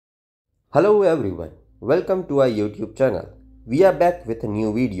Hello everyone, welcome to our YouTube channel. We are back with a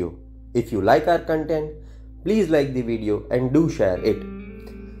new video. If you like our content, please like the video and do share it.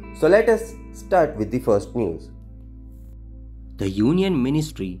 So let us start with the first news. The Union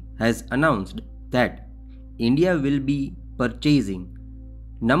Ministry has announced that India will be purchasing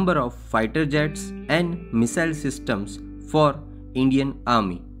number of fighter jets and missile systems for Indian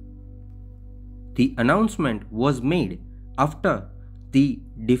Army. The announcement was made after the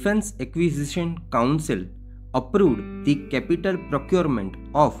Defence Acquisition Council approved the capital procurement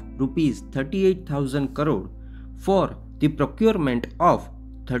of Rs 38,000 crore for the procurement of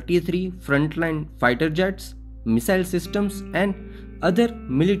 33 frontline fighter jets, missile systems and other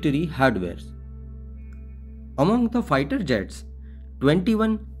military hardware. Among the fighter jets,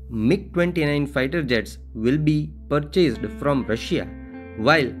 21 MiG-29 fighter jets will be purchased from Russia,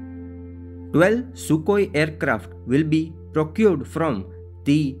 while 12 Sukhoi aircraft will be procured from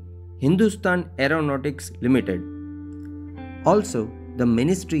the Hindustan Aeronautics Limited. Also, the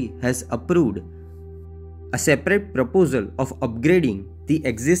ministry has approved a separate proposal of upgrading the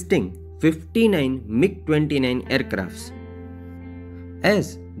existing 59 MiG-29 aircrafts.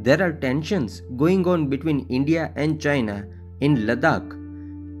 As there are tensions going on between India and China in Ladakh,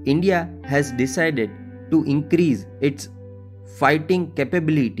 India has decided to increase its fighting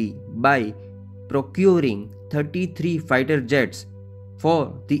capability by procuring 33 fighter jets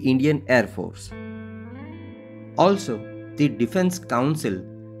for the Indian Air Force. Also, the Defence Council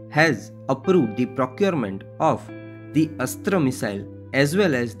has approved the procurement of the Astra missile as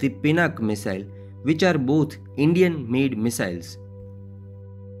well as the Pinak missile, which are both Indian-made missiles.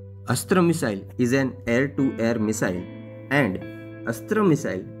 Astra missile is an air-to-air missile, and Astra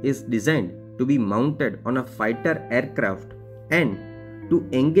missile is designed to be mounted on a fighter aircraft and to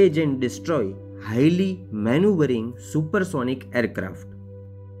engage and destroy highly maneuvering supersonic aircraft.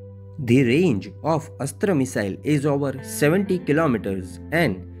 The range of Astra missile is over 70 kilometers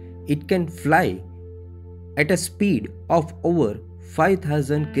and it can fly at a speed of over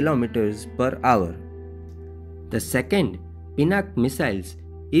 5,000 kilometers per hour. The second Pinak missiles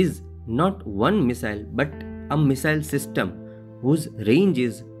is not one missile but a missile system whose range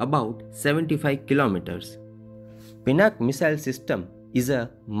is about 75 kilometers. Pinak missile system is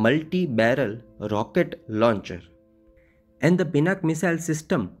a multi-barrel rocket launcher, and the Pinak missile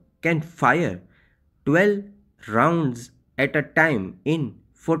system can fire 12 rounds at a time in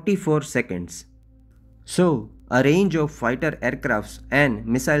 44 seconds. So, a range of fighter aircrafts and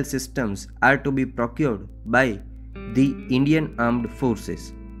missile systems are to be procured by the Indian Armed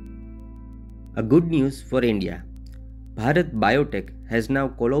Forces. A good news for India. Bharat Biotech has now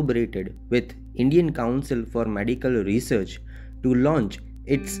collaborated with Indian Council for Medical Research to launch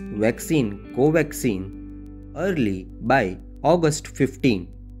its vaccine Covaxin early by August 15.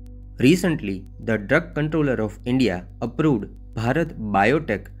 Recently, the Drug Controller of India approved Bharat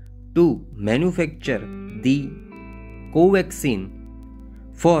Biotech to manufacture the Covaxin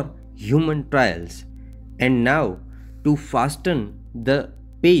for human trials, and now to fasten the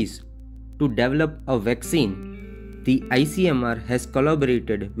pace to develop a vaccine, the ICMR has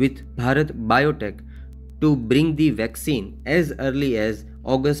collaborated with Bharat Biotech to bring the vaccine as early as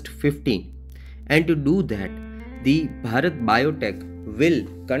August 15. And to do that, the Bharat Biotech will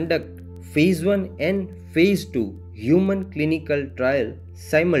conduct phase 1 and phase 2 human clinical trial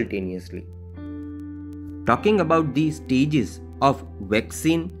simultaneously. Talking about the stages of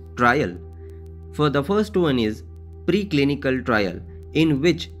vaccine trial, for the first one is preclinical trial, in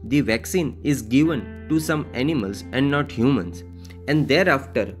which the vaccine is given to some animals and not humans, and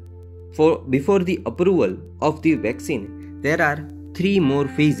thereafter before the approval of the vaccine, there are 3 more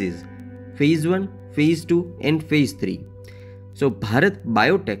phases: phase 1, phase 2 and phase 3. So Bharat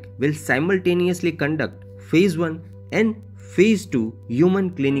Biotech will simultaneously conduct phase 1 and phase 2 human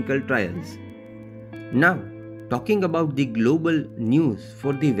clinical trials. Now, talking about the global news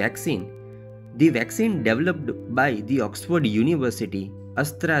for the vaccine developed by the Oxford University,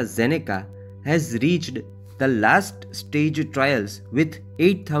 AstraZeneca, has reached the last stage trials with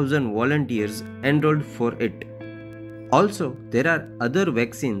 8,000 volunteers enrolled for it. Also, there are other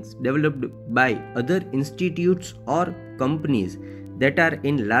vaccines developed by other institutes or companies that are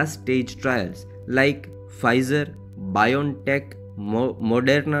in last stage trials like Pfizer, BioNTech,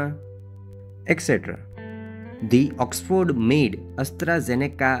 Moderna, etc. The Oxford-made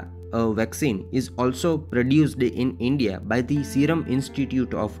AstraZeneca vaccine is also produced in India by the Serum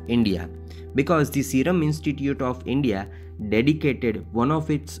Institute of India, because the Serum Institute of India dedicated one of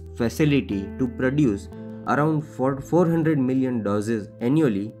its facility to produce around 400 million doses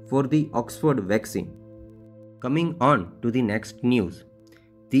annually for the Oxford vaccine. Coming on to the next news.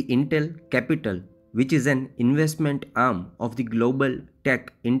 the Intel Capital, which is an investment arm of the global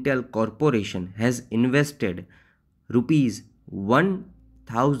tech Intel Corporation, has invested rupees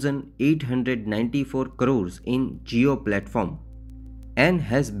 1,894 crores in Jio platform and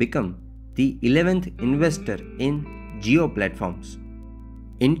has become the 11th investor in Jio platforms.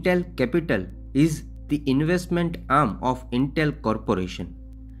 Intel Capital is the investment arm of Intel Corporation.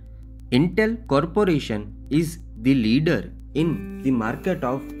 Intel Corporation is the leader in the market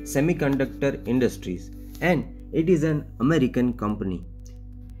of semiconductor industries and it is an American company.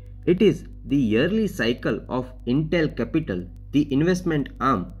 It is the yearly cycle of Intel Capital, the investment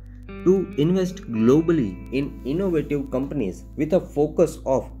arm, to invest globally in innovative companies with a focus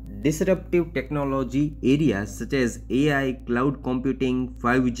of disruptive technology areas such as AI, cloud computing,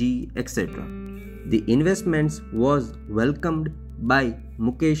 5G, etc. The investments was welcomed by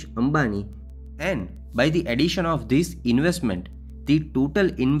Mukesh Ambani, and by the addition of this investment, the total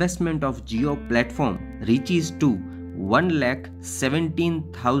investment of Jio platform reaches to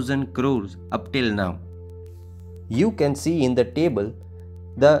 1,17,000 crores up till now. You can see in the table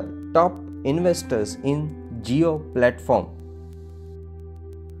the top investors in Jio platform.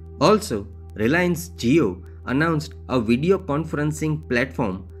 Also, Reliance Jio announced a video conferencing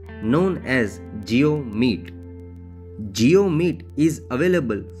platform known as Jio Meet. Jio Meet is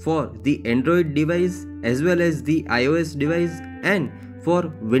available for the Android device as well as the iOS device and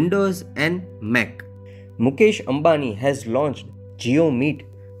for Windows and Mac. Mukesh Ambani has launched Jio Meet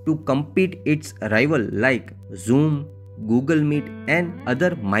to compete its rival like Zoom, Google Meet and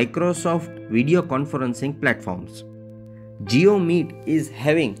other Microsoft video conferencing platforms. Jio Meet is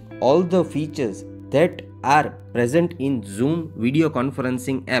having all the features that are present in Zoom video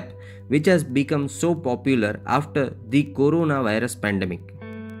conferencing app, which has become so popular after the coronavirus pandemic.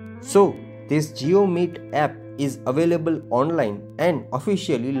 So, this Jio Meet app is available online and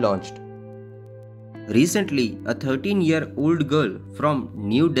officially launched. Recently, a 13-year-old girl from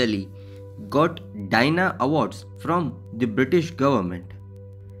New Delhi got Diana Awards from the British government.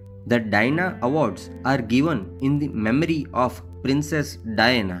 The Diana Awards are given in the memory of Princess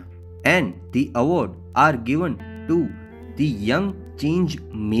Diana, and the award are given to the young change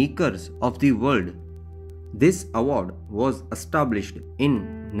makers of the world. This award was established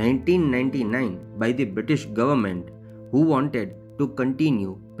in 1999 by the British government, who wanted to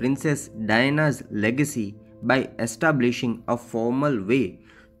continue Princess Diana's legacy by establishing a formal way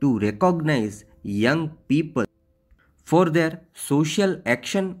to recognize young people for their social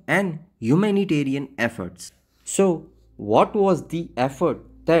action and humanitarian efforts. So, what was the effort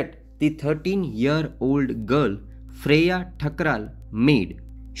that the 13-year-old girl Freya Thakral made?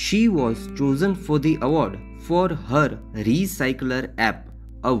 She was chosen for the award for her Recycler app,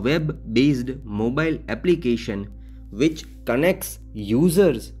 a web-based mobile application which connects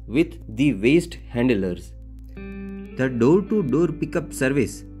users with the waste handlers. The door-to-door pickup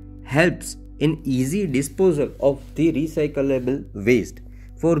service helps in easy disposal of the recyclable waste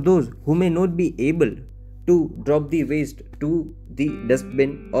for those who may not be able to drop the waste to the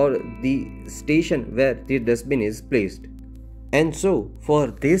dustbin or the station where the dustbin is placed. And so, for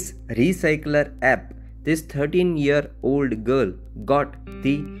this Recycler app, this 13-year-old girl got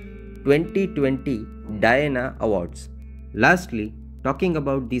the 2020 Diana Awards. Lastly, talking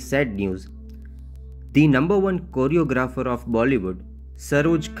about the sad news, the #1 choreographer of Bollywood,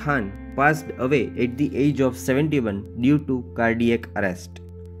 Saroj Khan, passed away at the age of 71 due to cardiac arrest.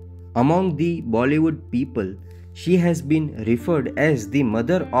 Among the Bollywood people, she has been referred as the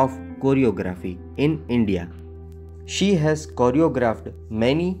mother of choreography in India. She has choreographed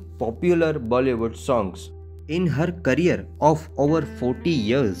many popular Bollywood songs. In her career of over 40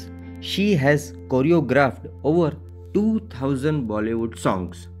 years, she has choreographed over 2000 Bollywood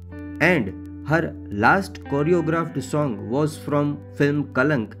songs. And her last choreographed song was from film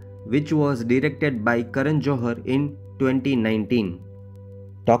Kalank, which was directed by Karan Johar in 2019.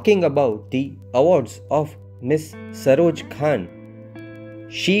 Talking about the awards of Miss Saroj Khan,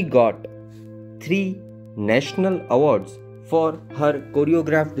 she got 3 national awards for her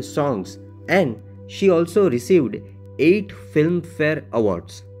choreographed songs and she also received 8 Filmfare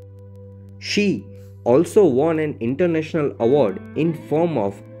Awards. She also won an international award in form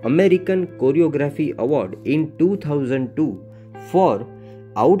of American Choreography Award in 2002 for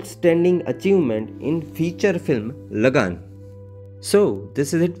outstanding achievement in feature film Lagan. So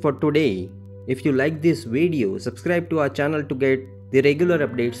this is it for today. If you like this video, subscribe to our channel to get the regular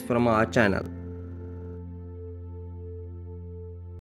updates from our channel.